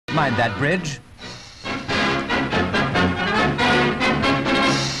Mind that bridge.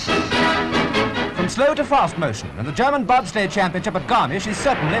 From slow to fast motion, and the German bobsleigh championship at Garmisch is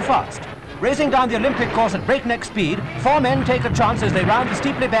certainly fast. Racing down the Olympic course at breakneck speed, 4 men take a chance as they round the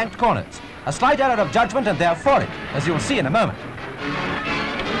steeply banked corners. A slight error of judgment and they're for it, as you'll see in a moment.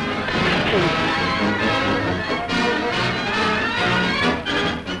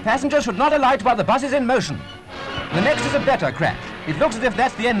 Passengers should not alight while the bus is in motion. The next is a better crash. It looks as if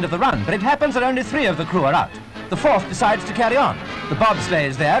that's the end of the run, but it happens that only 3 of the crew are out. The 4th decides to carry on. The bobsleigh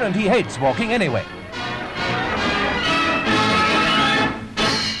is there and he hates walking anyway.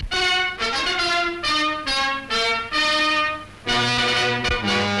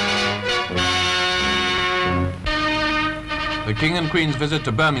 The King and Queen's visit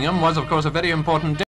to Birmingham was, of course, a very important day.